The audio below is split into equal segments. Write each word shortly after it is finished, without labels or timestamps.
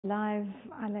لايف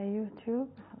على يوتيوب.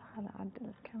 خل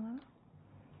أعدل الكاميرا.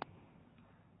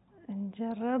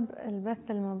 نجرب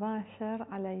البث المباشر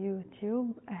على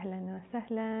يوتيوب. أهلا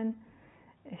وسهلا،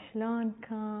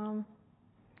 شلونكم؟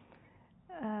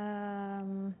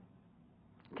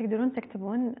 تقدرون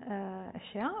تكتبون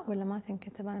أشياء ولا ما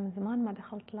تنكتب؟ أنا من زمان ما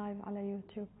دخلت لايف على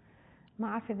يوتيوب، ما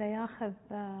أعرف إذا ياخذ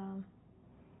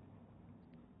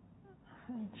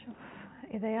نشوف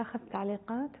إذا ياخذ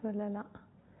تعليقات ولا لا.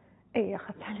 إيه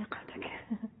ياخذ تعليقاتك.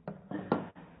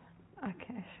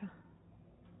 أوكي شو.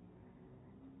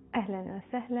 أهلا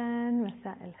وسهلا،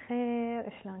 مساء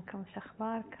الخير، شلونكم؟ شو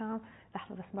أخباركم؟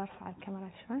 لحظة بس برفع الكاميرا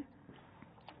شوي.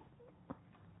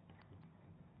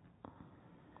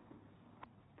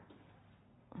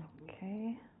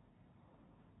 أوكي،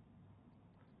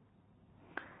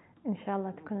 إن شاء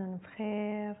الله تكونون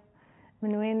بخير.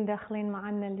 من وين داخلين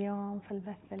معنا اليوم في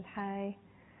البث الحي؟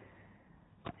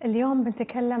 اليوم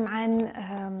بنتكلم عن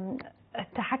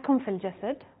التحكم في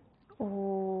الجسد،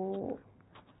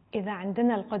 وإذا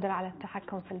عندنا القدرة على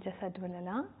التحكم في الجسد ولا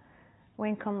لا.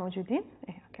 وينكم موجودين؟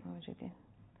 إيه أوكي موجودين.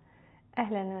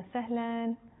 أهلا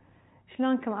وسهلا،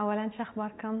 شلونكم؟ أولا شو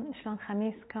أخباركم؟ شلون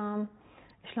خميسكم؟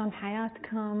 شلون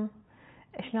حياتكم؟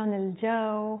 شلون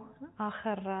الجو؟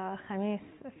 آخر خميس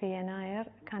في يناير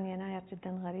كان يناير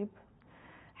جدا غريب،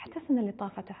 حتى السنة اللي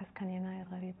طافت أحس كان يناير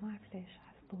غريب، ما أعرف ليش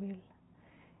أحس طويل.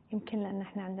 يمكن لأن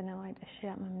إحنا عندنا وايد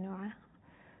أشياء ممنوعة،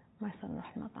 ما يصير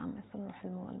نروح المطعم، ما يصير نروح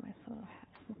المول، ما يصير نروح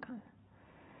مكان.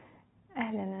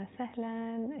 أهلا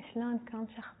وسهلا، شلونكم؟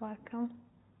 شو أخباركم؟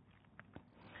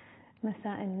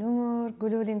 مساء النور.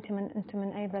 قولوا لي أنتم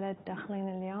من أي بلد داخلين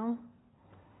اليوم؟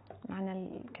 معنا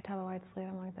الكتابة وايد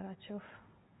صغيرة ما أقدر أشوف.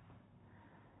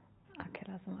 أوكي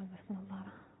لازم ألبس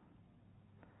نظارة.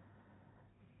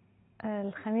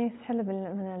 الخميس حلو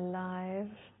من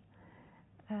اللايف.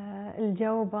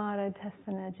 الجو بارد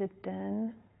هالسنة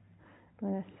جدا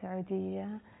من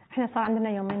السعودية. احنا صار عندنا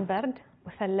يومين برد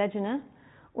وثلجنا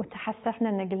وتحسفنا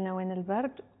ان قلنا وين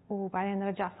البرد، وبعدين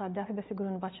رجع صار دافي، بس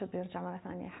يقولون باكر بيرجع مرة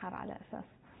ثانية حار على أساس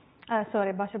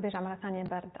سوري باكر بيرجع مرة ثانية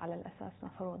برد على الأساس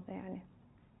مفروض يعني.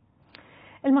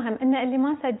 المهم ان اللي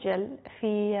ما سجل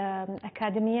في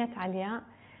أكاديمية علياء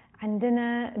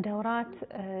عندنا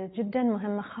دورات جدا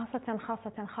مهمة،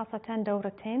 خاصة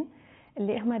دورتين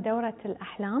اللي هما دورة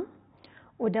الأحلام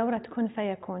ودورة كن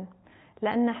فيكون،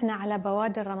 لأن احنا على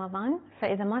بوادر رمضان.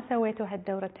 فإذا ما سويتوا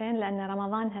هالدورتين، لأن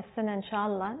رمضان هالسنة إن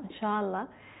شاء الله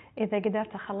إذا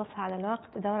قدرت أخلصها على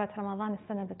الوقت، دورة رمضان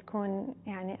السنة بتكون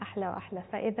يعني أحلى وأحلى.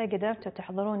 فإذا قدرتوا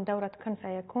تحضرون دورة كن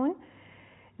فيكون،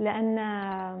 لأن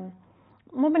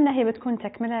مو بأنها هي بتكون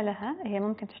تكملة لها، هي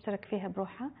ممكن تشترك فيها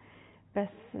بروحها،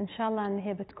 بس إن شاء الله أن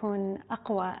هي بتكون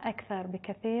أقوى أكثر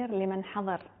بكثير لمن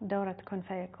حضر دورة كن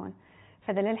فيكون.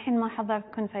 فإذا للحين ما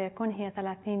حضرت كن فيكون، هي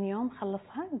 30 يوم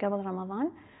خلصها قبل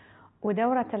رمضان.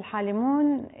 ودورة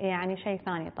الحالمون يعني شيء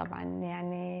ثاني طبعا،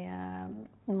 يعني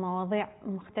مواضيع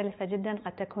مختلفة جدا،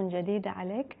 قد تكون جديدة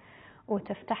عليك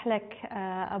وتفتح لك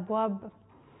أبواب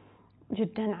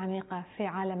جدا عميقة في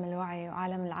عالم الوعي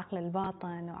وعالم العقل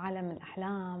الباطن وعالم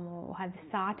الأحلام، وهذه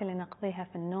الساعات اللي نقضيها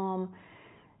في النوم.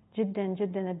 جدا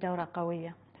جدا الدورة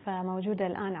قوية. فموجودة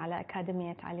الآن على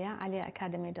أكاديمية علياء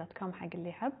academy.com حق اللي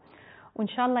يحب، وإن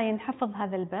شاء الله ينحفظ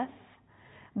هذا البث.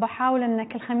 بحاول أن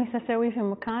كل خميس أسويه في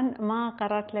مكان، ما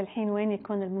قررت للحين وين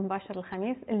يكون المباشر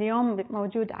الخميس. اليوم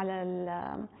موجود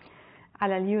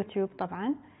على اليوتيوب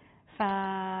طبعا،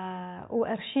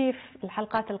 وأرشيف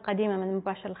الحلقات القديمة من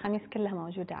مباشر الخميس كلها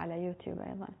موجودة على يوتيوب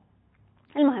أيضا.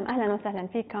 المهم أهلا وسهلا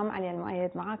فيكم، علي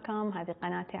المؤيد معاكم. هذه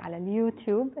قناتي على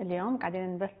اليوتيوب، اليوم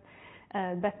قاعدين نبث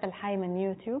البث الحي من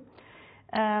يوتيوب.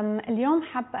 اليوم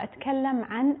حابة أتكلم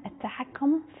عن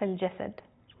التحكم في الجسد.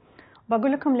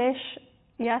 بقول لكم ليش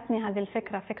جاتني هذه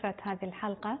الفكرة، فكرة هذه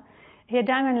الحلقة. هي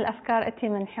دائما الأفكار أتي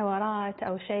من حوارات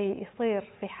أو شيء يصير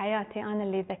في حياتي أنا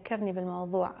اللي يذكرني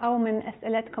بالموضوع، أو من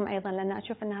أسئلتكم أيضا، لأن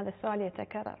أشوف أن هذا السؤال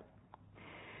يتكرر.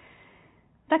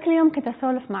 ذاك اليوم كنت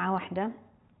أسولف مع واحدة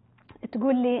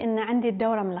تقول لي إن عندي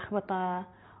الدورة ملخبطة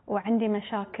وعندي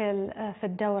مشاكل في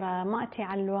الدورة، ما أتي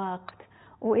على الوقت،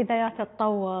 وإذا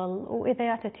تطول،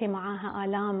 وإذا تأتي معاها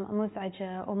آلام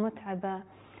مزعجة ومتعبة.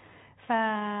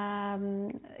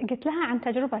 فقلت لها عن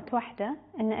تجربة واحدة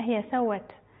إن هي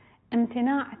سوت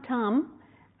امتناع تام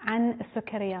عن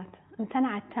السكريات،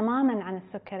 امتنعت تماما عن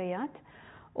السكريات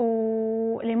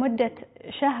ولمدة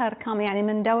شهر كامل، يعني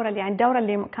من الدورة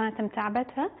اللي كانت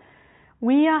متعبتها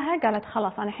وياها، قالت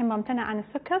خلاص أنا الحين بمتنع عن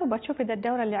السكر وبشوف إذا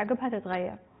الدورة اللي عقبها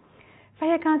تتغير.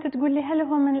 فهي كانت تقول لي هل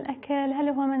هو من الأكل، هل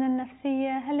هو من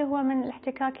النفسية، هل هو من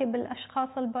الاحتكاك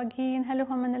بالأشخاص الباقيين، هل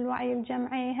هو من الوعي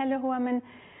الجمعي، هل هو من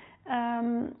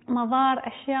مضار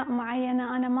أشياء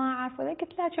معينة أنا ما أعرف.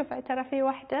 قلت لها شوف ترى في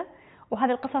وحدة،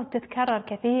 وهذه القصص تتكرر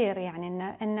كثير،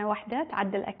 يعني إن وحدة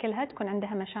تعدل أكلها تكون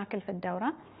عندها مشاكل في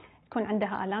الدورة، يكون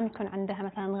عندها آلام، يكون عندها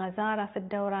مثلا غزارة في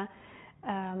الدورة،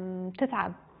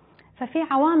 تتعب. ففي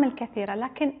عوامل كثيرة،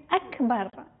 لكن أكبر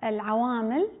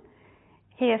العوامل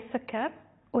هي السكر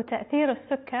وتأثير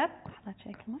السكر.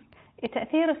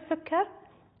 تأثير السكر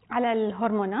على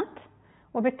الهرمونات،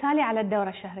 وبالتالي على الدورة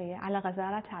الشهرية، على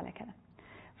غزارتها، على كذا.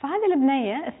 فهذه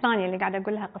البنية الثانية اللي قاعدة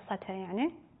أقول لها قصتها،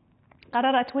 يعني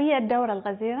قررت ويا الدورة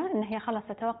الغزيرة إن هي خلاص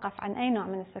تتوقف عن أي نوع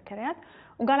من السكريات،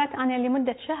 وقالت أنا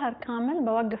لمدة شهر كامل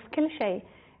بوقف كل شيء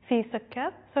فيه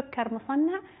سكر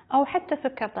مصنع أو حتى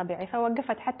سكر طبيعي.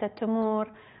 فوقفت حتى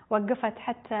التمور، وقفت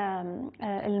حتى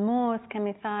الموز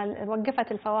كمثال،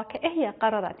 وقفت الفواكه. هي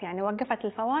قررت يعني وقفت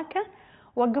الفواكه،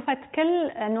 وقفت كل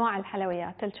أنواع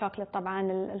الحلويات، الشوكولات طبعا،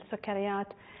 السكريات،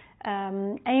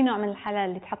 أي نوع من الحلال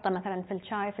اللي تحطه مثلا في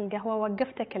الشاي في القهوة،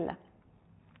 وقفته كله.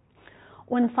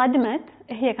 وانصدمت،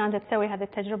 هي كانت تسوي هذه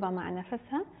التجربة مع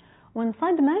نفسها،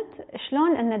 وانصدمت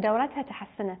شلون أن دورتها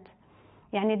تحسنت.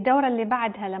 يعني الدورة اللي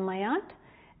بعدها لما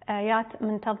يات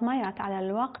منتظمة، يات على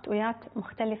الوقت، ويات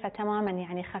مختلفة تماما،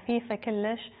 يعني خفيفة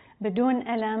كلش بدون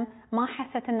ألم، ما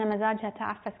حست أن مزاجها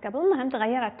تعفس قبل. المهم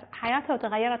تغيرت حياتها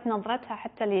وتغيرت نظرتها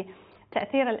حتى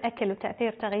لتأثير الأكل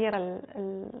وتأثير تغيير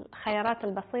الخيارات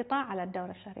البسيطة على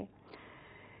الدورة الشهرية.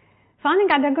 فأنا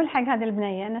قاعدة أقول حق هذه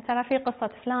البنية أن ترى في قصة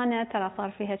فلانة، ترى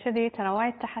صار فيها كذي، ترى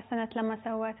وايد تحسنت لما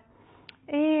سوت.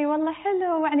 إيه والله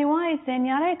حلو، يعني وايد زين،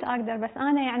 يا ريت أقدر، بس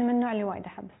أنا يعني من النوع اللي وايد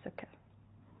أحب السكر،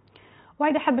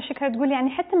 وايد أحب السكر. تقول يعني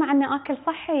حتى مع أني آكل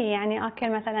صحي، يعني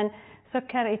آكل مثلا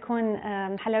سكر يكون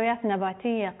حلويات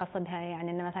نباتية قصدها،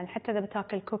 يعني إنه مثلا حتى إذا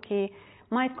بتاكل كوكي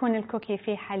ما يكون الكوكي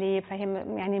فيه حليب، فهي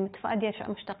يعني متفادية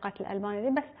مشتقات الألبان دي،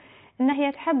 بس إن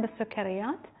هي تحب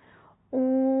السكريات.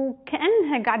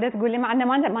 وكأنها قاعدة تقول لي، مع أن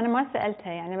أنا ما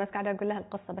سألتها يعني، بس قاعدة أقول لها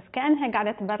القصة، بس كأنها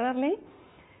قاعدة تبرر لي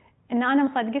إن أنا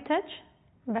مصدقتك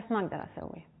بس ما أقدر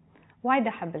أسوي، وايد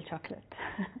أحب الشوكولات.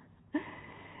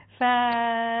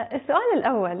 فالسؤال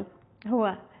الأول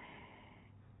هو: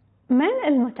 من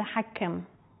المتحكم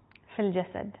في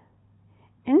الجسد؟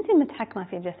 أنت متحكمة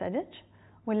في جسدك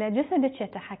ولا جسدك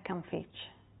يتحكم فيك؟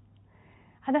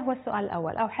 هذا هو السؤال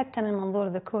الأول، أو حتى من منظور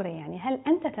ذكوري، يعني هل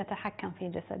أنت تتحكم في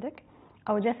جسدك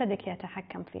أو جسدك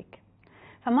يتحكم فيك؟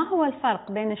 فما هو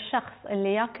الفرق بين الشخص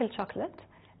اللي ياكل شوكولات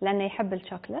لأنه يحب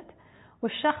الشوكولات،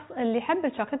 والشخص اللي يحب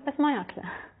الشوكولات بس ما ياكله؟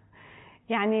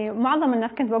 يعني معظم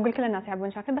الناس، كنت بقول كل الناس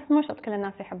يحبون شوكولات، بس مو شرط كل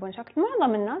الناس يحبون شوكولات.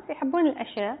 معظم الناس يحبون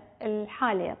الأشياء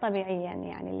الحالية طبيعيا،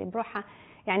 يعني اللي بروحها،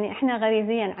 يعني إحنا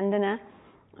غريزيا عندنا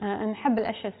نحب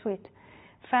الأشياء السويت.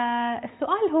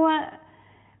 فالسؤال هو: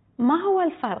 ما هو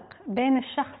الفرق بين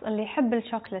الشخص اللي يحب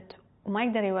الشوكولات وما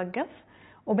يقدر يوقف،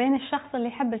 وبين الشخص اللي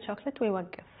يحب الشوكولات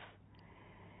ويوقف؟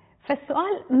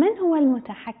 فالسؤال: من هو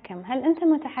المتحكم؟ هل أنت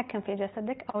متحكم في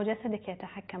جسدك أو جسدك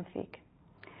يتحكم فيك؟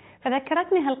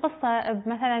 فذكرتني هالقصة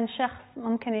بمثلا شخص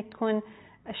ممكن يكون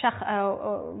شخص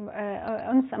أو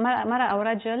أنثى، مرأة أو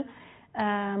رجل،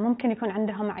 ممكن يكون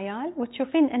عندهم عيال،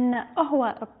 وتشوفين إن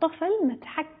هو الطفل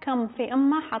متحكم في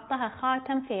أمه، حطها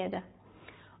خاتم في يده،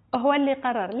 هو اللي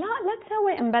قرر لا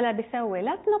تسوي، انبلا بيسوي،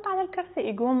 لا تنط على الكرسي،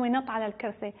 يقوم وينط على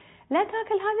الكرسي، لا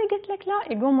تاكل هذه، قلت لك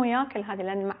لا، يقوم وياكل هذه،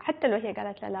 لأن حتى لو هي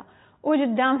قالت له لا،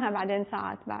 وقدامها بعدين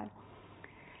ساعات بعد.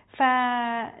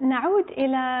 فنعود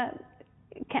إلى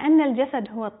كأن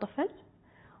الجسد هو الطفل،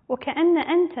 وكأن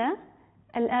أنت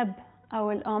الأب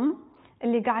أو الأم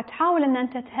اللي قاعد تحاول أن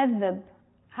أنت تهذب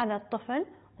هذا الطفل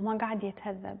وما قاعد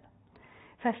يتهذب.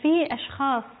 ففي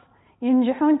أشخاص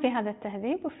ينجحون في هذا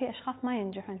التهذيب، وفي أشخاص ما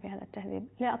ينجحون في هذا التهذيب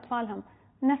لأطفالهم.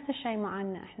 نفس الشيء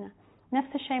معنا إحنا،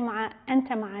 نفس الشيء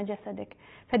أنت مع جسدك.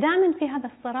 فدائما في هذا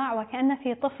الصراع، وكأن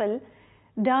في طفل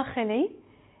داخلي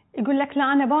يقول لك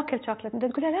لا أنا باكل شوكولات، أنت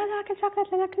تقول لا تاكل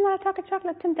شوكولات، لأن كل مرة تاكل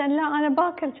شوكولات تنتن، لا أنا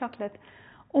باكل شوكولات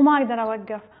وما أقدر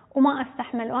أوقف وما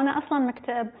أستحمل، وأنا أصلا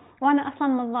مكتئب، وأنا أصلا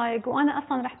متضايق، وأنا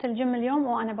أصلا رحت الجيم اليوم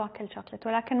وأنا باكل شوكولات.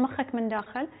 ولكن مخك من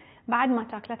داخل بعد ما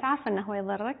تاكله تعرف أنه هو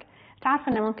يضرك، تعرف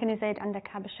أنه ممكن يزيد عندك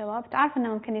حب الشباب، تعرف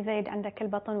أنه ممكن يزيد عندك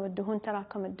البطن والدهون،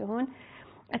 تراكم الدهون،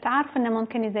 تعرف أنه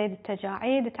ممكن يزيد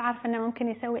التجاعيد، تعرف أنه ممكن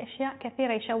يسوي أشياء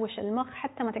كثيرة، يشوش المخ،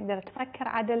 حتى ما تقدر تفكر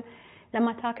عدل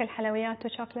لما تاكل حلويات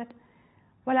وشوكولات،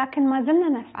 ولكن ما زلنا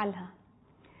نفعلها.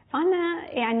 فأنا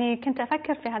يعني كنت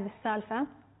أفكر في هذه السالفة،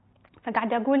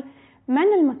 فقاعدة أقول: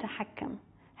 من المتحكم؟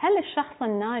 هل الشخص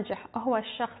الناجح هو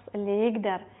الشخص اللي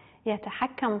يقدر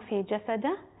يتحكم في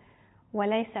جسده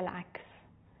وليس العكس؟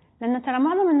 لأنه ترى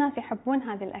معظم الناس يحبون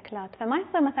هذه الأكلات، فما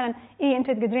يصير مثلا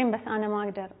أنت تقدرين بس أنا ما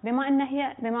أقدر، بما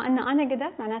أن أنا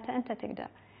قدرت معناته أنت تقدر.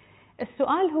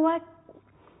 السؤال هو: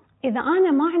 إذا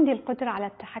أنا ما عندي القدرة على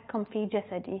التحكم في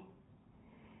جسدي،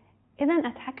 إذن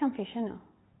أتحكم في شنو؟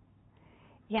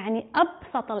 يعني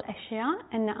أبسط الأشياء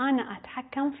أن أنا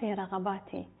أتحكم في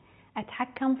رغباتي،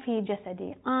 أتحكم في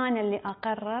جسدي، أنا اللي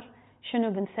أقرر شنو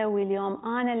بنسوي اليوم،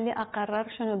 أنا اللي أقرر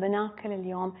شنو بناكل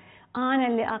اليوم، أنا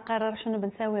اللي أقرر شنو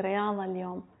بنسوي رياضة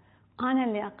اليوم، أنا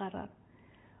اللي أقرر،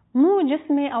 مو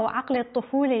جسمي أو عقلي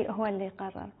الطفولي هو اللي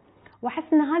يقرر. وأحس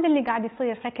أن هذا اللي قاعد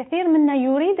يصير، فكثير منا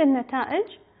يريد النتائج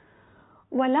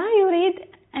ولا يريد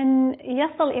أن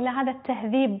يصل إلى هذا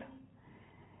التهذيب،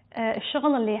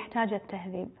 الشغل اللي يحتاج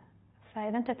التهذيب.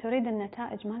 فإذا أنت تريد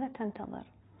النتائج ماذا تنتظر؟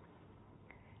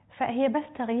 فهي بس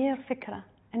تغيير فكرة،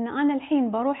 أن أنا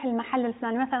الحين بروح المحل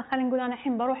الفلاني، مثلا خلينا نقول أنا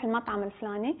الحين بروح المطعم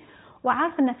الفلاني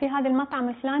وعارف أن في هذا المطعم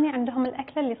الفلاني عندهم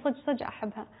الأكلة اللي صدق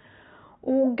أحبها،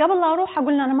 وقبل لا أروح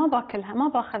أقول أنا ما باكلها، ما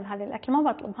باخذ هذه الأكلة،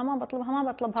 ما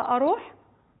بطلبها، أروح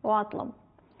وأطلب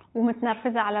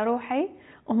ومتنرفزة على روحي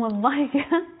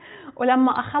ومتضايقة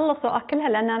ولما أخلص وأكلها،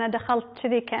 لأن أنا دخلت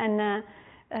كذي كأن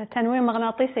تنويم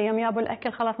مغناطيسي، يوم يابوا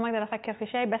الأكل خلاص ما أقدر أفكر في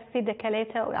شيء، بس في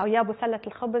كليتها، أو يابوا سلة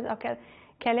الخبز أو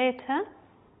كليتها،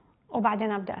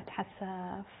 وبعدين أبدأ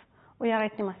أتحسف ويا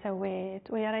ريتني ما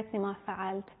سويت ويا ريتني ما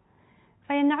فعلت.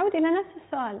 فنعود إلى نفس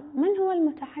السؤال، من هو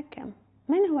المتحكم؟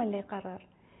 من هو اللي يقرر؟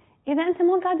 إذا أنت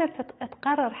مو قادر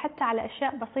تقرر حتى على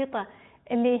أشياء بسيطة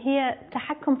اللي هي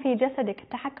تحكم في جسدك،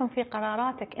 التحكم في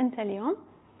قراراتك أنت اليوم،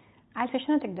 عارفة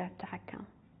شنو تقدر تتحكم؟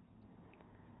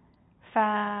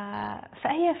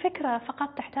 فهي فكرة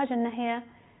فقط تحتاج أن هي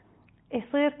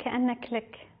يصير كأنه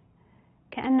كليك،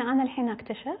 كأن أنا الحين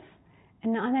أكتشف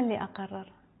أن أنا اللي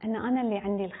أقرر، أن أنا اللي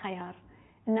عندي الخيار،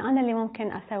 أن أنا اللي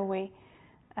ممكن أسوي،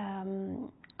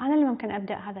 أنا اللي ممكن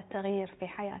أبدأ هذا التغيير في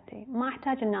حياتي. ما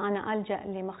أحتاج أن أنا ألجأ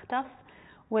لمختص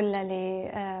ولا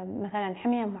مثلا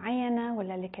حمية معينة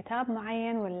ولا لكتاب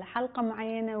معين ولا حلقة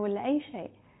معينة ولا أي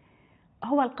شيء.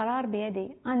 هو القرار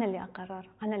بيدي، أنا اللي أقرر،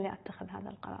 أنا اللي أتخذ هذا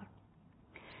القرار.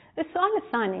 السؤال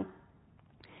الثاني،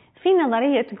 في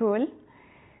نظرية تقول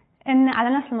إن على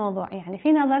نفس الموضوع، يعني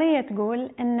في نظرية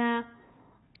تقول إن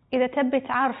إذا تبي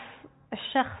تعرف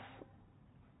الشخص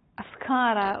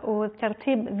أفكاره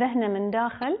وترتيب ذهنه من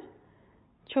داخل،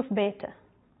 تشوف بيته،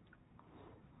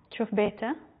 تشوف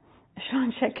بيته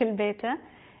شلون شكل بيته.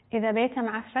 إذا بيته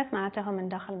معفس معناته هو من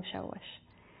داخل مشوش،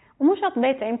 ومو شرط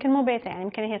بيته، يمكن مو بيته، يعني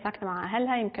يمكن هي ساكنة مع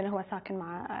أهلها، يمكن هو ساكن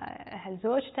مع أهل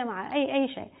زوجته، مع أي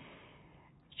شيء.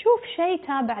 تشوف شيء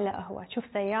تابع له هو، تشوف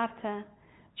سيارته،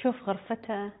 تشوف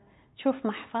غرفته، تشوف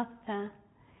محفظته،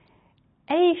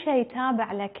 أي شيء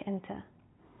تابع لك أنت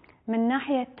من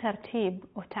ناحية ترتيب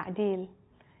وتعديل،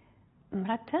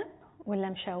 مرتب ولا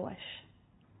مشوش.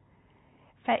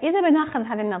 فإذا بناخذ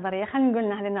هذه النظرية، خلينا نقول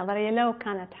إن هذه النظرية لو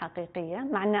كانت حقيقية،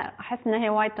 مع أن أحس أنها هي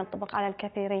وايد تنطبق على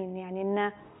الكثيرين، يعني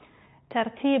أن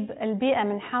ترتيب البيئة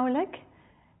من حولك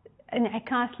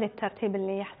انعكاس للترتيب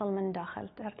اللي يحصل من داخل،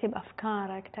 ترتيب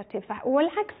أفكارك، ترتيب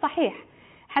والعكس صحيح.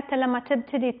 حتى لما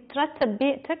تبتدي ترتب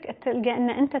بيئتك تلقى أن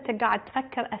أنت قاعد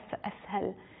تفكر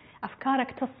أسهل،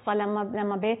 أفكارك تصفى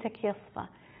لما بيتك يصفى،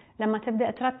 لما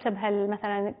تبدأ ترتب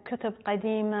مثلا كتب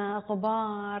قديمة،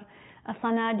 غبار،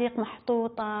 صناديق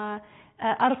محطوطة،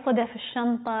 أرصدة في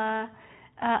الشنطة،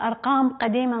 أرقام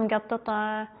قديمة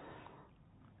مقططة،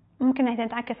 ممكن أن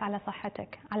تنعكس على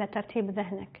صحتك، على ترتيب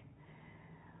ذهنك.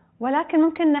 ولكن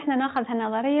ممكن ان احنا ناخذ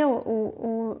هالنظريه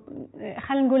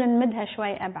وخلينا نقول نمدها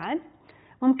شوي ابعد.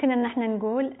 ممكن ان احنا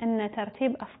نقول ان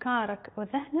ترتيب افكارك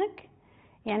وذهنك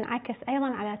ينعكس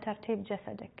ايضا على ترتيب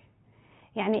جسدك.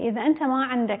 يعني اذا انت ما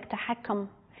عندك تحكم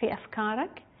في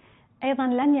افكارك، ايضا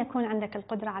لن يكون عندك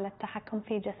القدره على التحكم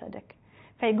في جسدك،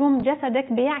 فيقوم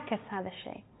جسدك بيعكس هذا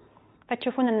الشيء.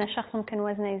 فتشوفون ان الشخص ممكن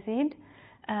وزنه يزيد،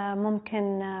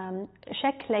 ممكن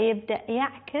شكله يبدا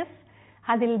يعكس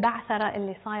هذه البعثرة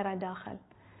اللي صايرة داخل،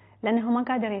 لأنه ما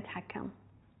قادر يتحكم،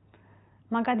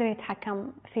 ما قادر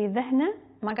يتحكم في ذهنه،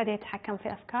 ما قادر يتحكم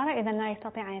في أفكاره، إذا لا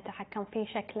يستطيع أن يتحكم في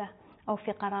شكله أو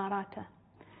في قراراته.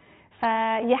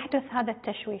 فيحدث هذا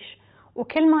التشويش،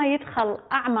 وكل ما يدخل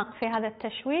أعمق في هذا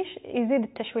التشويش يزيد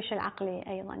التشويش العقلي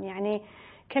أيضا. يعني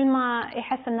كل ما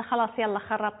يحس أنه خلاص يلا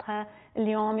خربتها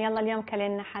اليوم، يلا اليوم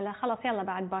كلينا حلا، خلاص يلا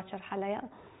بعد باكر حلا، يلا.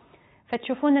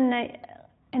 فتشوفون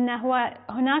إنه هو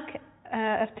هناك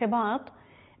ارتباط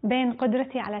بين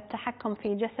قدرتي على التحكم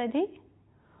في جسدي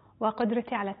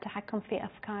وقدرتي على التحكم في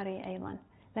أفكاري أيضا،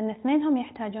 لأن اثنينهم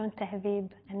يحتاجون تهذيب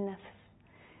النفس،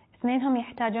 اثنينهم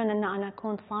يحتاجون أن أنا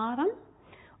أكون صارم،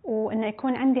 وأن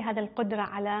يكون عندي هذا القدرة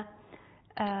على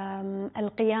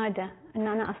القيادة، أن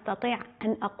أنا أستطيع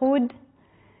أن أقود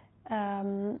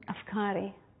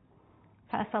أفكاري،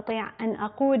 فأستطيع أن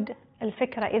أقود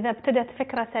الفكرة. إذا ابتدت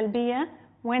فكرة سلبية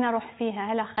وين أروح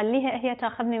فيها؟ هل أخليها هي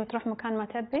تأخذني وتروح مكان ما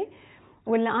تبي،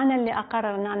 ولا أنا اللي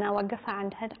أقرر أن أنا أوقفها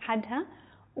عند حدها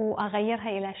وأغيرها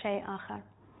إلى شيء آخر؟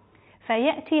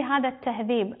 فيأتي هذا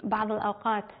التهذيب بعض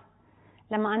الأوقات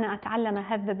لما أنا أتعلم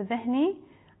أهذب ذهني،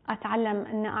 أتعلم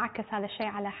أن أعكس هذا الشيء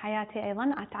على حياتي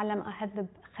أيضا، أتعلم أهذب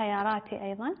خياراتي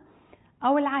أيضا.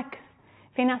 أو العكس،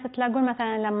 في ناس تلاقون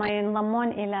مثلا لما ينضمون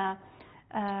إلى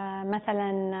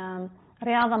مثلا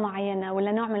رياضة معينة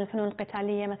ولا نوع من الفنون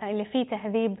القتالية مثلا اللي فيه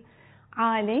تهذيب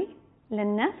عالي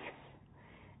للنفس،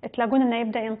 تلاقون أنه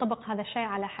يبدأ ينطبق هذا الشيء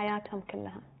على حياتهم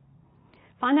كلها.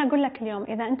 فأنا أقول لك اليوم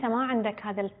إذا أنت ما عندك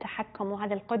هذا التحكم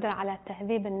وهذا القدرة على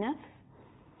تهذيب النفس،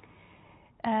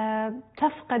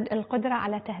 تفقد القدرة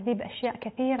على تهذيب أشياء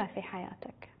كثيرة في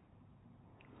حياتك.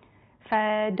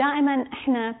 فدائما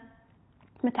إحنا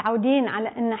متعودين على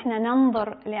أن إحنا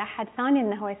ننظر لأحد ثاني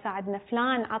أنه هو يساعدنا،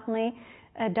 فلان عطني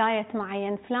دايت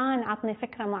معين، فلان عطني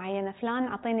فكرة معينة، فلان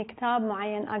عطيني كتاب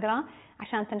معين أقرأ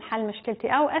عشان تنحل مشكلتي،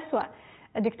 أو أسوأ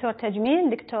دكتور تجميل،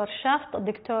 دكتور شفط،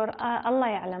 دكتور الله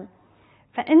يعلم.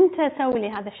 فأنت سوي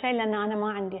لي هذا الشيء لأن أنا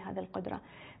ما عندي هذه القدرة.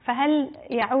 فهل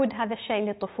يعود هذا الشيء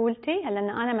لطفولتي؟ هل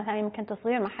أنا مثلا يمكن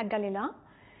تصغير ما حد قال لي لا،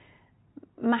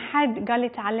 ما حد قال لي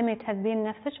تعلمي تهذبين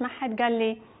نفسك، ما حد قال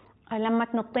لي لما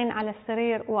تنطين على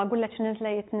السرير وأقول لك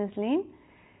نزلي تنزلين؟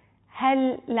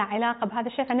 هل له علاقة بهذا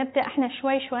الشيء؟ فنبدأ إحنا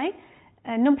شوي شوي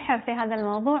نبحر في هذا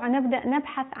الموضوع ونبدأ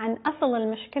نبحث عن أصل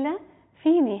المشكلة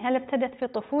فيني. هل ابتدت في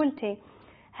طفولتي؟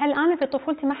 هل أنا في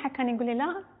طفولتي ما حد كان يقول لي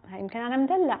لا؟ يمكن أنا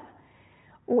مدلع.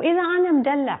 وإذا أنا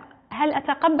مدلع، هل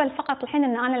أتقبل فقط الحين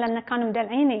أن أنا لأن كانوا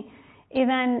مدلعيني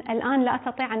إذا الآن لا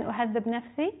أستطيع أن أهذب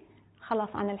نفسي؟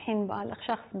 خلاص أنا الحين بالغ،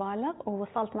 شخص بالغ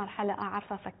ووصلت مرحلة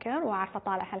أعرف أفكر وأعرف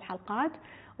أطالع هالحلقات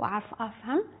وأعرف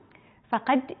أفهم،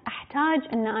 فقد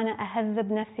أحتاج أن أنا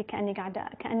أهذب نفسي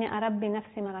كأني أربي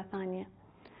نفسي مرة ثانية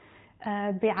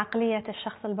بعقلية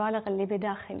الشخص البالغ اللي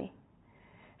بداخلي.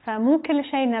 فمو كل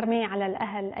شيء نرميه على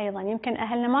الأهل أيضا. يمكن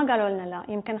أهلنا ما قالوا لنا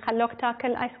لا، يمكن خلوك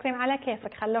تاكل آيس كريم على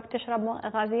كيفك، خلوك تشرب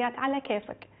غازيات على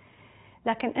كيفك،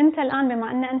 لكن أنت الآن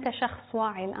بما أن أنت شخص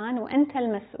واعي الآن وأنت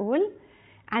المسؤول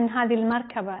عن هذه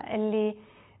المركبة اللي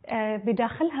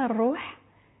بداخلها الروح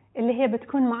اللي هي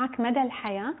بتكون معك مدى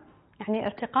الحياة، يعني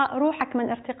ارتقاء روحك من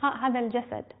ارتقاء هذا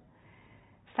الجسد.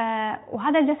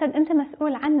 وهذا الجسد أنت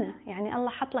مسؤول عنه، يعني الله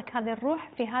حط لك هذه الروح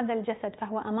في هذا الجسد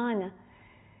فهو أمانة.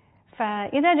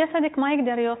 فإذا جسدك ما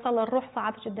يقدر يوصل، الروح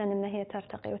صعب جدا أن هي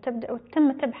ترتقي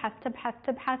وتتم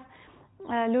تبحث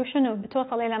لو شنو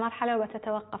بتوصل إلى مرحلة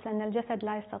وتتوقف، لأن الجسد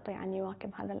لا يستطيع أن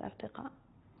يواكب هذا الارتقاء.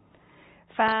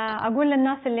 فأقول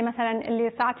للناس اللي مثلا اللي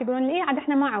ساعات يقولون لي عاد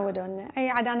احنا ما عودونا، اي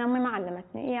عاد انا امي ما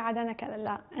علمتني، اي عاد انا كذا،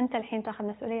 لا، انت الحين تاخذ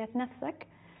مسؤولية نفسك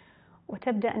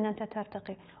وتبدأ ان انت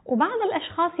ترتقي. وبعض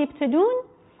الاشخاص يبتدون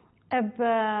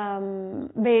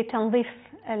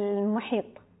بتنظيف المحيط،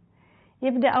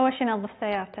 يبدأ اول شيء ينظف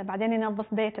سيارته، بعدين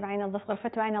ينظف بيته، بعدين ينظف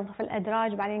غرفته، بعدين ينظف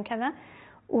الادراج، بعدين كذا،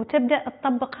 وتبدأ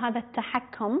تطبق هذا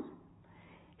التحكم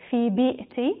في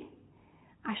بيئتي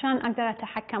عشان أقدر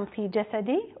أتحكم في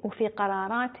جسدي وفي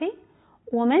قراراتي،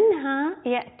 ومنها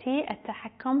يأتي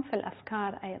التحكم في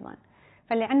الأفكار أيضا.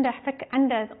 فاللي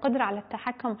عنده قدرة على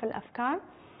التحكم في الأفكار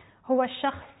هو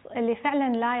الشخص اللي فعلا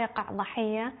لا يقع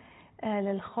ضحية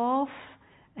للخوف،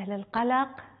 للقلق،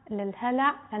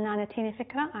 للهلع، لأن أنا تيني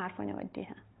فكرة أعرف وين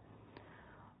أوديها.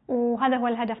 وهذا هو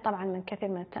الهدف طبعا من كثير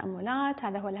من التأملات،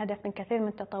 هذا هو الهدف من كثير من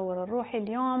التطور الروحي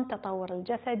اليوم، التطور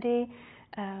الجسدي،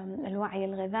 الوعي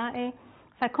الغذائي.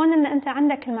 فكون أن أنت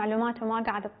عندك المعلومات وما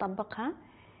قاعد تطبقها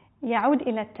يعود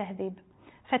إلى التهذيب.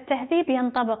 فالتهذيب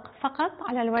ينطبق فقط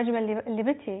على الوجبة اللي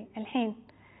بتي الحين.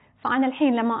 فأنا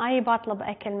الحين لما بطلب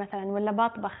أكل مثلا ولا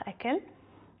بطبخ أكل،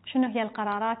 شنو هي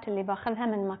القرارات اللي باخذها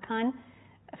من مكان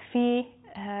في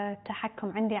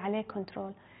تحكم عندي عليه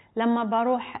كنترول. لما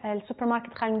بروح السوبر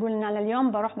ماركت، خلينا نقول أن أنا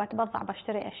اليوم بروح بتبضع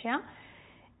بشتري أشياء،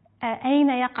 أين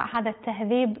يقع هذا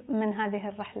التهذيب من هذه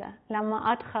الرحلة؟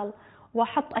 لما أدخل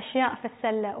وأحط أشياء في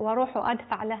السلة وأروح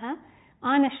وأدفع لها،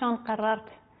 أنا شلون قررت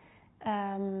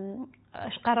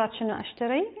شنو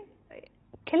أشتري؟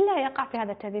 كله يقع في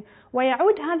هذا التهذيب،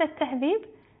 ويعود هذا التهذيب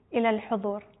إلى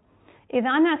الحضور. إذا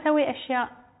أنا أسوي أشياء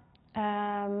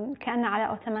كأنها على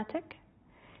أوتوماتيك،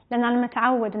 لأن أنا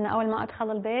متعود أن أول ما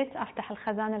أدخل البيت أفتح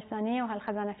الخزانة الفلانية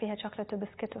وهالخزانة فيها شوكولاتة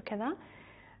وبسكت وكذا،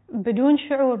 بدون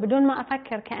شعور، بدون ما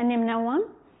أفكر، كأني منوم،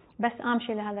 بس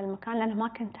أمشي لهذا المكان لأنه ما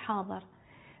كنت حاضر.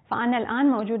 فأنا الآن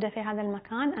موجودة في هذا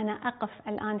المكان، أنا أقف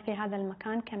الآن في هذا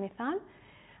المكان كمثال،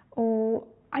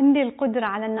 وعندي القدرة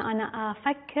على أن أنا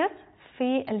أفكر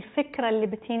في الفكرة اللي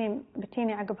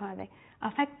بتيني عقب هذه،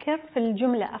 أفكر في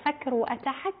الجملة، أفكر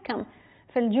وأتحكم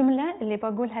في الجملة اللي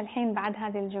بقولها الحين بعد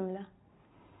هذه الجملة.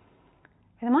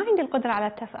 إذا ما عندي القدرة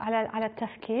على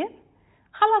التفكير،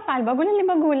 خلاص عاد بقول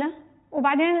اللي بقوله،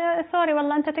 وبعدين سوري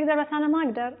والله أنت تقدر بس أنا ما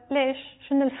أقدر. ليش؟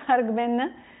 شنو الفرق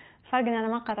بيننا؟ الفرق إن أنا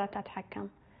ما قررت أتحكم.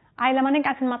 لما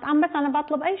نقعد في المطعم بس أنا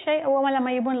بطلب أي شيء، ولا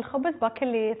ما يبون الخبز باكل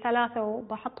لي 3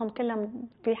 وبحطهم كلهم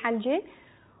في حلجي،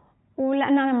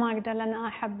 ولأن أنا ما أقدر، لأن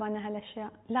أحب أنا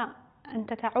هالأشياء. لا،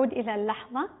 أنت تعود إلى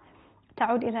اللحظة،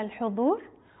 تعود إلى الحضور،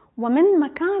 ومن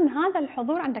مكان هذا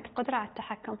الحضور عندك القدرة على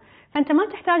التحكم. فأنت ما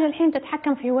تحتاج الحين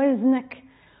تتحكم في وزنك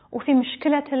وفي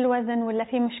مشكلة الوزن ولا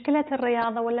في مشكلة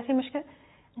الرياضة ولا في مشكلة.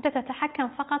 أنت تتحكم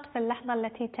فقط في اللحظة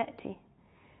التي تأتي.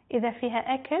 إذا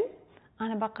فيها أكل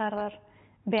أنا بقرر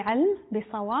بعلم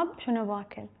بصواب شنو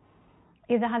باكل.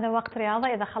 إذا هذا وقت رياضة،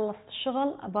 إذا خلصت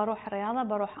الشغل بروح الرياضة،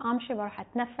 بروح أمشي، بروح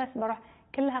أتنفس، بروح،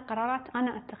 كلها قرارات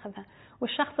أنا أتخذها.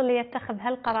 والشخص اللي يتخذ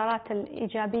هالقرارات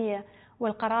الإيجابية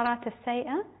والقرارات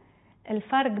السيئة،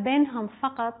 الفرق بينهم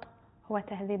فقط هو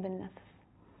تهذيب النفس.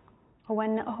 هو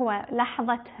أنه هو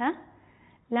لحظتها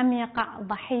لم يقع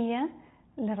ضحية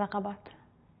للرغبات.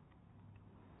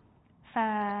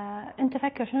 فأنت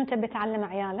فكر شنو تبي تعلم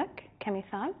عيالك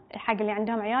كمثال، حق اللي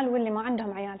عندهم عيال واللي ما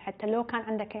عندهم عيال، حتى لو كان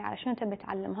عندك عيال شنو تبي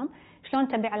تعلمهم، شلون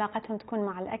تبي علاقتهم تكون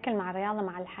مع الأكل، مع الرياضة،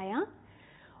 مع الحياة.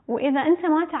 وإذا أنت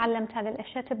ما تعلمت هذه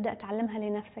الأشياء تبدأ تعلمها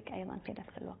لنفسك أيضا في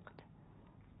نفس الوقت.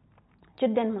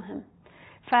 جدا مهم.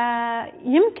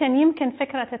 فيمكن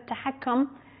فكرة التحكم،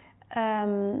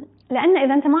 لأن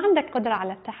إذا أنت ما عندك قدرة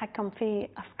على التحكم في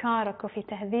أفكارك وفي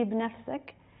تهذيب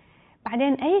نفسك،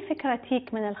 بعدين أي فكرة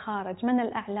تيك من الخارج، من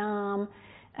الإعلام،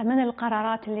 من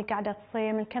القرارات اللي قاعدة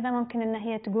تصير، من كذا، ممكن إن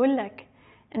هي تقول لك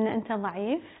إن أنت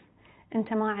ضعيف،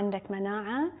 أنت ما عندك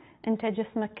مناعة، أنت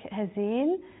جسمك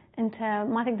هزيل، أنت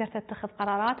ما تقدر تتخذ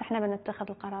قرارات، إحنا بنتخذ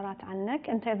القرارات عنك،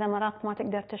 أنت إذا مرضت ما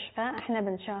تقدر تشفى، إحنا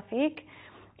بنشافيك،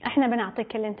 إحنا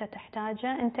بنعطيك اللي أنت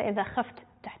تحتاجه، أنت إذا خفت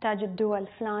تحتاج الدواء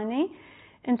الفلاني،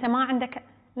 أنت ما عندك،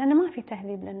 لأنه ما في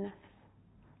تهذيب للنفس.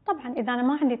 طبعا إذا أنا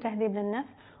ما عندي تهذيب للنفس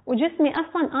وجسمي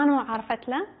أصلا أنا عارفت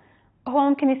له، هو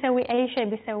ممكن يسوي أي شيء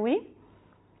بيسويه،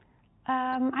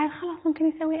 خلاص ممكن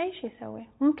يسوي أي شيء يسوي،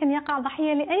 ممكن يقع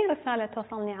ضحية لأي رسالة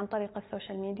توصلني عن طريق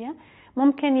السوشيال ميديا،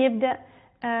 ممكن يبدأ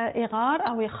يغار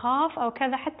أو يخاف أو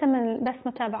كذا، حتى من بس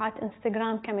متابعات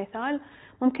انستغرام كمثال،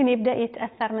 ممكن يبدأ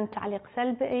يتأثر من تعليق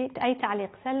سلبي، أي تعليق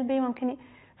سلبي ممكن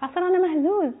فصار أنا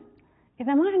مهزوز.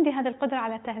 إذا ما عندي هذه القدرة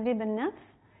على تهذيب النفس،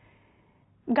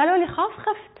 قالوا لي خاف،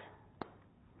 خفت،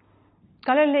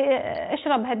 قالوا لي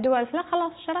اشرب هالدواء الفلاني،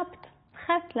 خلاص شربت،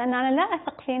 خفت، لأن أنا لا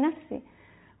أثق في نفسي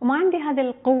وما عندي هذه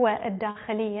القوة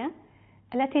الداخلية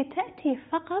التي تأتي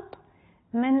فقط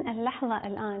من اللحظة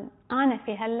الآن. أنا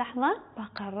في هاللحظة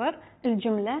بقرر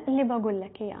الجملة اللي بقول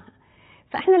لك إياها.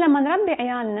 فإحنا لما نربي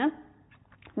عيالنا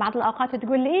بعض الأوقات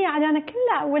تقول لي إيه عاد أنا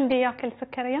كله ولدي يأكل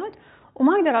سكريات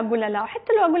وما أقدر أقول له لا،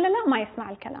 وحتى لو أقول له لا ما يسمع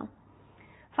الكلام.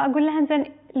 فأقول لها زين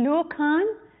لو كان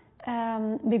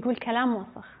بيقول كلام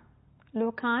وسخ،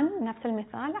 لو كان نفس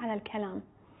المثال على الكلام،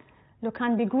 لو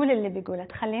كان بيقول اللي بيقوله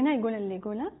تخلينا يقول اللي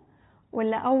يقوله،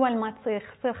 ولا أول ما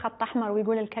يصير خط أحمر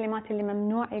ويقول الكلمات اللي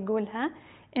ممنوع يقولها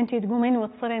أنت تقومين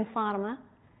وتصيرين صارمة؟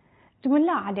 تقول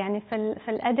لا عاد يعني في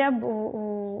الأدب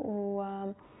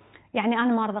يعني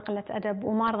أنا ما أرضى قلة أدب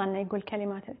وما أرضى أنه يقول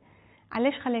كلمات.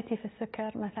 ليش خليتي في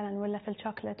السكر مثلا ولا في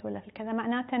الشوكولات ولا في الكذا؟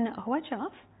 معناته أنه هو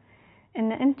شاف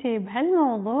أن أنت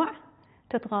بهالموضوع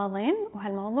تتغاضين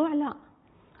وهالموضوع لا،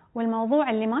 والموضوع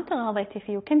اللي ما تغاضيتي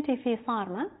فيه وكنتي فيه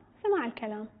صارمة سمع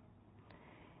الكلام.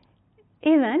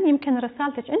 إذن يمكن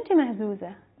رسالتك أنت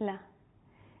مهزوزة، لا،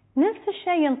 نفس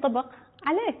الشيء ينطبق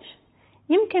عليك.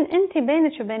 يمكن أنت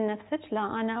بينك وبين نفسك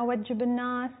لا أنا أوجب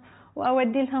الناس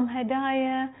وأودي لهم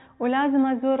هدايا ولازم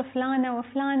أزور فلانة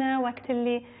وفلانة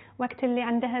وقت اللي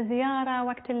عندها زيارة،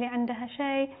 وقت اللي عندها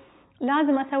شيء،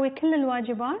 لازم أسوي كل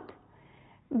الواجبات،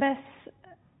 بس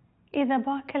إذا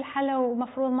باكل حلو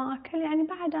ومفروض ما أكل يعني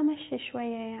بعد أمشي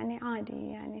شوية يعني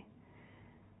عادي يعني.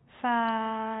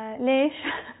 فليش؟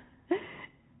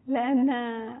 لأن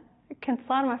كنت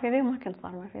صارمة في ذي وما كنت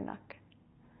صارمة في ذاك.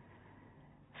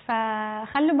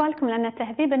 فخلوا بالكم، لأن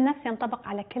تهذيب النفس ينطبق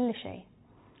على كل شيء،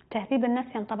 تهذيب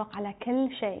النفس ينطبق على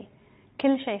كل شيء،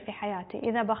 كل شيء في حياتي.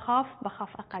 إذا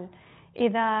بخاف أقل،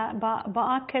 إذا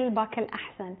باكل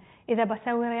أحسن، إذا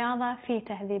بسوي رياضة في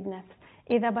تهذيب نفس،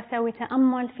 إذا بسوي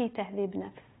تأمل في تهذيب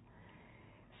نفس.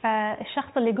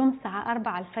 فالشخص اللي يقوم الساعة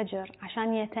 4 الفجر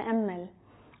عشان يتأمل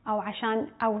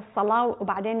أو الصلاة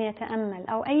وبعدين يتأمل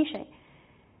أو أي شيء،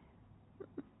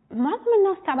 معظم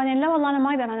الناس تعبانين، لا والله أنا ما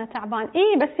أقدر أنا تعبان،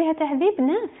 إيه بس فيها تهذيب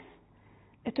نفس،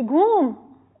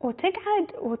 تقوم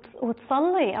وتقعد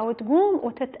وتصلي أو تقوم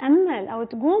وتتأمل أو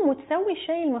تقوم وتسوي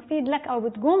الشيء المفيد لك، أو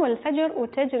بتقوم الفجر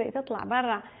وتجري تطلع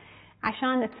برا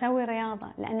عشان تسوي رياضة،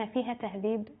 لأن فيها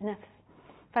تهذيب نفس.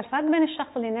 فالفرق بين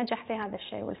الشخص اللي نجح في هذا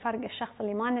الشيء والفرق الشخص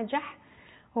اللي ما نجح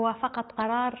هو فقط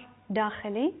قرار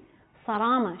داخلي،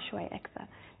 صرامة شوي أكثر.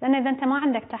 لأن إذا أنت ما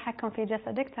عندك تحكم في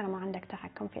جسدك ترى ما عندك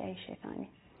تحكم في أي شيء ثاني،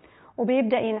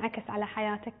 وبيبدأ ينعكس على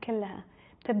حياتك كلها.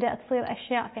 تبدأ تصير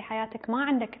أشياء في حياتك ما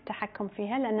عندك التحكم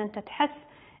فيها، لأن أنت تحس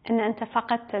أن أنت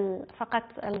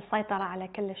فقدت السيطرة على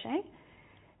كل شيء،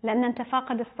 لأن أنت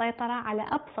فاقد السيطرة على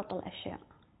أبسط الأشياء.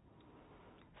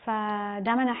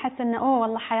 فدائما أحس أنه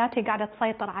والله حياتي قاعدة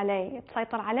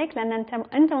تسيطر عليك، لأن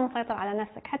أنت مو مسيطر على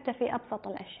نفسك حتى في أبسط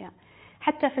الأشياء.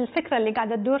 حتى في الفكرة اللي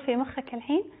قاعدة تدور في مخك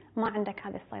الحين ما عندك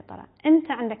هذه السيطرة،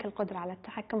 أنت عندك القدرة على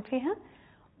التحكم فيها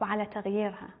وعلى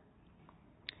تغييرها.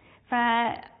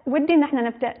 فودي ان احنا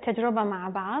نبدأ تجربة مع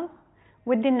بعض.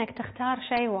 ودي انك تختار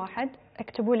شيء واحد،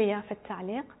 اكتبوا لي اياه في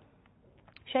التعليق.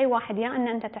 شيء واحد يا ان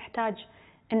انت تحتاج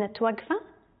ان توقفه،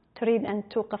 تريد ان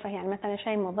توقفه، يعني مثلا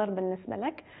شيء مضر بالنسبة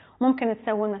لك، ممكن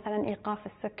تسوون مثلا ايقاف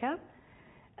السكر،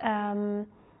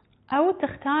 او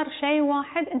تختار شيء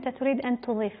واحد انت تريد ان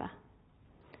تضيفه.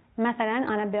 مثلا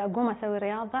انا ابي اقوم اسوي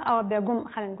رياضة، او ابي اقوم،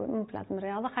 خلينا نقول مو لازم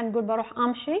رياضة، خلينا نقول بروح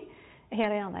امشي، هي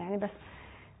رياضة يعني، بس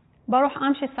بروح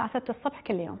امشي الساعة 6 الصبح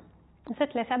كل يوم، من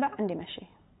 6 ل 7 عندي مشي،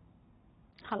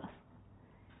 خلاص.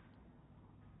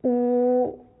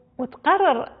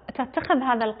 وتقرر تتخذ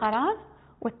هذا القرار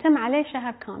وتتم عليه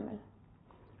شهر كامل.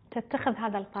 تتخذ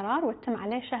هذا القرار وتتم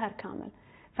عليه شهر كامل.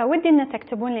 فودي ان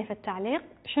تكتبون لي في التعليق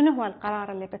شنو هو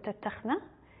القرار اللي بتتخذه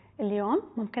اليوم.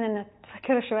 ممكن ان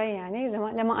تفكر شوي يعني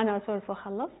لما انا اسولف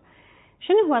واخلص،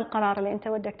 شنو هو القرار اللي انت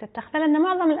ودك تتخذه، لان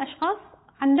معظم الاشخاص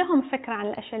عندهم فكرة عن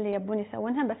الأشياء اللي يبون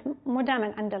يسوونها، بس مو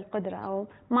دائما عنده القدرة أو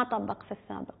ما طبق في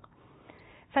السابق.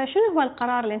 فشنو هو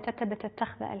القرار اللي أنت تبي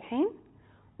تتخذه الحين،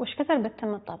 وش كثر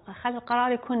بتتم طبقه؟ خلي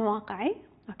القرار يكون واقعي.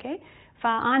 أوكي،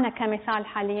 فأنا كمثال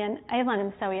حاليا أيضا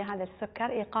مسوية هذا السكر،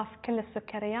 إيقاف كل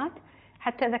السكريات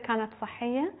حتى إذا كانت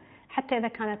صحية، حتى إذا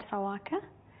كانت فواكه.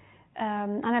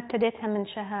 أنا ابتديتها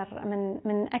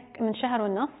من شهر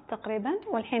ونص تقريبا،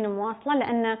 والحين مواصلة،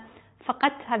 لأن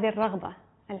فقدت هذه الرغبة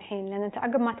الحين. لأن أنت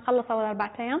عقب ما تخلص أول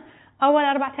 4 أيام، أول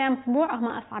 4 أيام أسبوع هم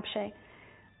أصعب شيء.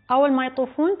 أول ما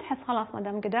يطوفون تحس خلاص ما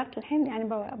دام قدرت الحين يعني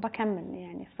بكمل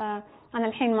يعني. فأنا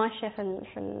الحين ماشية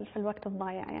في الوقت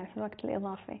الضايع، يعني في الوقت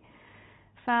الإضافي.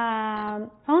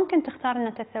 فممكن تختار أن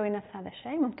أنت تسوي نفس هذا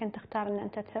الشيء، ممكن تختار أن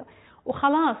أنت تسوي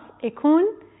وخلاص، يكون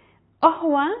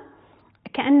هو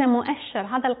كأنه مؤشر.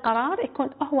 هذا القرار يكون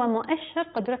هو مؤشر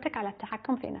قدرتك على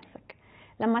التحكم في نفسك.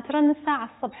 لما ترن الساعة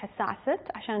الصبح الساعة 6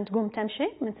 عشان تقوم تمشي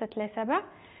من 6 ل 7،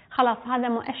 خلاص هذا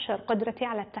مؤشر قدرتي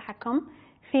على التحكم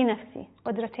في نفسي،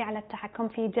 قدرتي على التحكم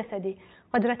في جسدي،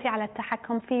 قدرتي على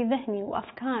التحكم في ذهني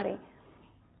وأفكاري.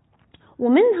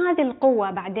 ومن هذه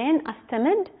القوة بعدين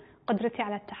أستمد قدرتي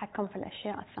على التحكم في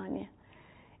الأشياء الثانية.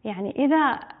 يعني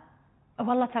إذا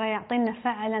والله ترى يعطينا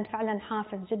فعلا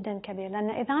حافز جدا كبير. لأن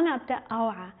إذا أنا أبدأ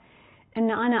أوعى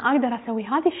أن أنا أقدر أسوي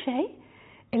هذا الشيء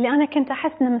اللي أنا كنت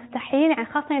أحس إنه مستحيل، يعني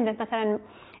خاصة إذا مثلا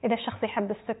إذا الشخص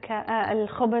يحب السكر،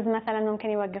 الخبز مثلا ممكن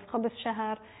يوقف خبز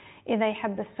شهر، إذا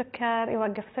يحب السكر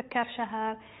يوقف سكر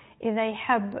شهر، إذا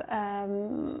يحب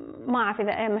ما أعرف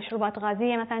إذا مشروبات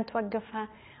غازية مثلا توقفها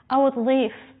أو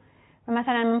تضيف.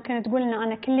 مثلا ممكن تقول إن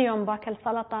أنا كل يوم باكل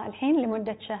سلطة الحين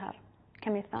لمدة شهر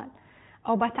كمثال،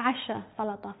 أو بتعشى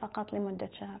سلطة فقط لمدة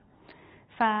شهر.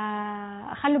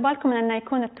 فخلوا بالكم من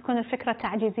أنه تكون الفكرة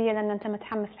تعجيزية، لأن أنت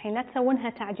متحمس الحين. لا تسوونها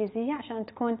تعجيزية عشان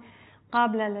تكون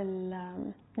قابلة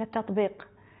للتطبيق.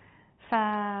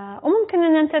 وممكن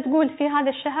أن أنت تقول في هذا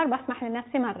الشهر بسمح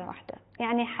لنفسي مرة واحدة،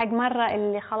 يعني حق مرة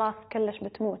اللي خلاص كلش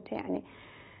بتموت يعني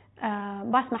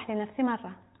بسمح لنفسي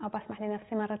مرة، أو بسمح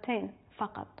لنفسي مرتين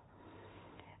فقط.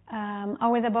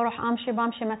 أو إذا بروح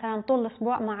بمشي مثلا طول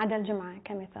الأسبوع ما عدا الجمعة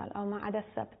كمثال، أو ما عدا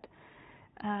السبت.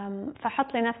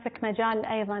 فحط لنفسك مجال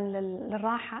أيضا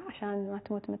للراحة عشان ما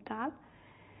تموت من التعب.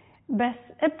 بس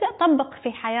ابدأ طبق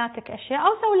في حياتك أشياء،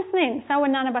 أو سوي الاثنين، سوي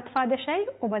أن أنا بتفادى شيء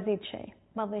وبزيد شيء،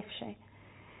 بضيف شيء.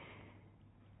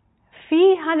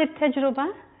 في هذه التجربة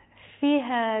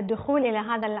فيها دخول إلى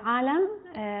هذا العالم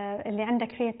اللي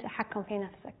عندك فيه التحكم في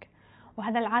نفسك.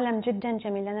 وهذا العالم جدا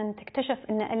جميل، لأن تكتشف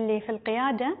أن اللي في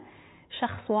القيادة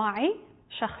شخص واعي،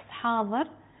 شخص حاضر،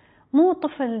 مو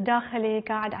طفل داخلي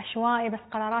قاعد عشوائي بس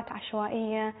قرارات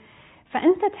عشوائية.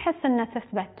 فأنت تحس أنه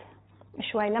تثبت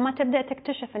شوي لما تبدأ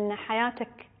تكتشف أن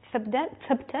حياتك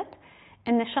ثبتت،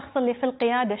 أن الشخص اللي في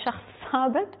القيادة شخص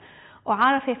ثابت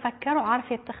وعارف يفكر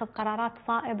وعارف يتخذ قرارات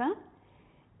صائبة.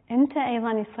 أنت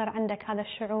أيضا يصير عندك هذا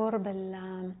الشعور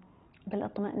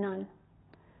بالاطمئنان،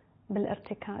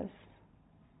 بالارتكاز.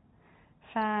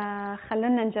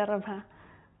 فخلونا نجربها.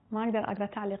 ما أقدر أقرأ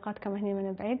تعليقاتكم هنا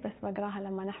من بعيد، بس بقراها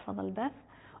لما نحفظ البث.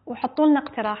 وحطوا لنا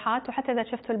اقتراحات، وحتى إذا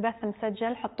شفتوا البث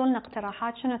مسجل حطوا لنا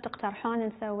اقتراحات شنو تقترحون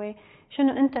نسوي،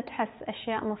 شنو أنت تحس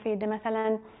أشياء مفيدة.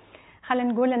 مثلا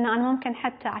خلينا نقول ان انا ممكن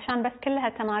حتى عشان بس كلها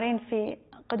تمارين في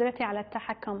قدرتي على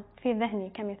التحكم في ذهني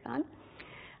كمثال،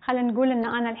 خلينا نقول ان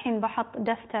انا الحين بحط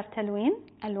دفتر تلوين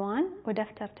الوان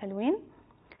ودفتر تلوين،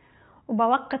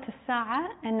 وبوقت الساعة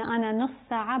ان انا نص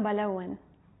ساعة بلون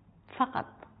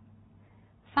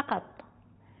فقط،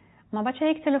 ما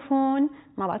بشيك تلفون،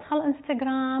 ما بدخل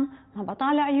انستغرام، ما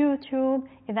بطالع يوتيوب،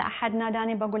 اذا احد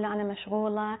ناداني بقول له انا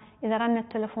مشغولة، اذا رن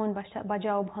التلفون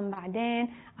بجاوبهم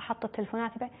بعدين، احط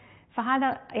التلفونات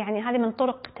فهذا يعني هذه من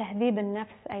طرق تهذيب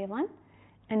النفس ايضا،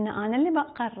 ان انا اللي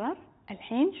بقرر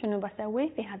الحين شنو بسوي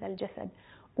في هذا الجسد،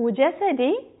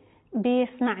 وجسدي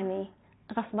بيسمعني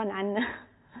غصبا عنه.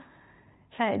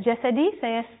 فجسدي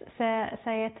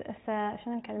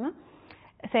شنو الكلمة؟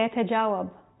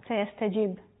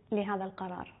 سيستجيب لهذا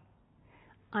القرار.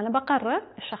 أنا بقرر،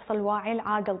 الشخص الواعي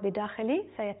العاقل بداخلي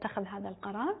سيتخذ هذا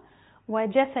القرار،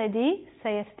 وجسدي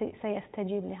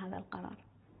سيستجيب لهذا القرار،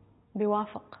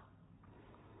 بيوافق.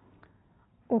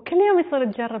 وكل يوم يصير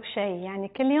تجرب شيء، يعني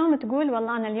كل يوم تقول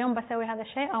والله أنا اليوم بسوي هذا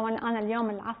الشيء، أو أنا اليوم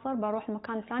العصر بروح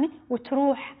المكان الفلاني،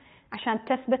 وتروح عشان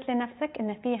تثبت لنفسك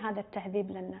إن في هذا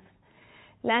التهذيب للنفس.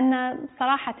 لأن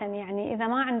صراحة يعني إذا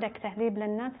ما عندك تهذيب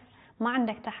للنفس، ما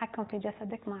عندك تحكم في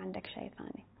جسدك، ما عندك شيء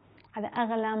ثاني. هذا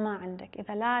أغلى ما عندك.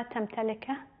 إذا لا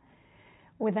تمتلكه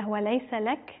وإذا هو ليس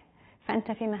لك،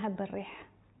 فأنت في مهب الريح،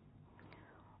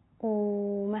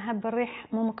 ومهب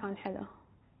الريح مو مكان حلو،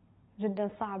 جدا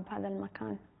صعب هذا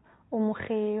المكان،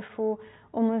 ومخيف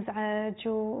ومزعج،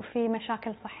 وفي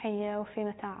مشاكل صحية وفي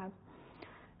متاعب.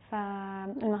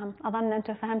 فالمهم أظن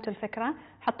أنتم فهمتوا الفكرة.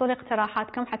 حطوا لي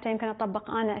اقتراحاتكم حتى يمكن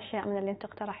أطبق أنا أشياء من اللي أنتم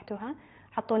اقترحتوها،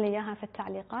 حطوا لي إياها في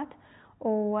التعليقات،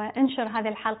 وانشر هذه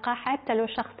الحلقة حتى لو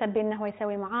شخص تبي أنه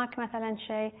يسوي معاك مثلا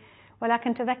شيء،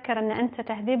 ولكن تذكر أن أنت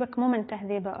تهذيبك مو من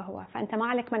تهذيبه هو، فأنت ما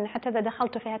عليك من حتى إذا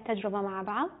دخلتوا في هالتجربة مع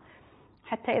بعض،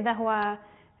 حتى إذا هو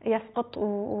يسقط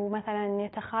ومثلا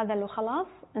يتخاذل وخلاص،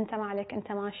 أنت ما عليك،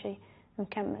 أنت ماشي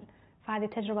مكمل. فهذه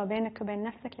تجربة بينك وبين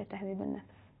نفسك لتهذيب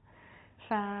النفس.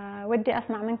 فودي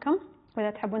أسمع منكم،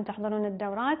 وإذا تحبون تحضرون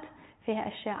الدورات فيها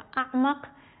أشياء أعمق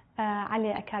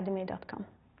على academy.com.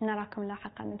 نراكم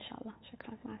لاحقا إن شاء الله. شكرا،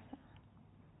 مع السلامة.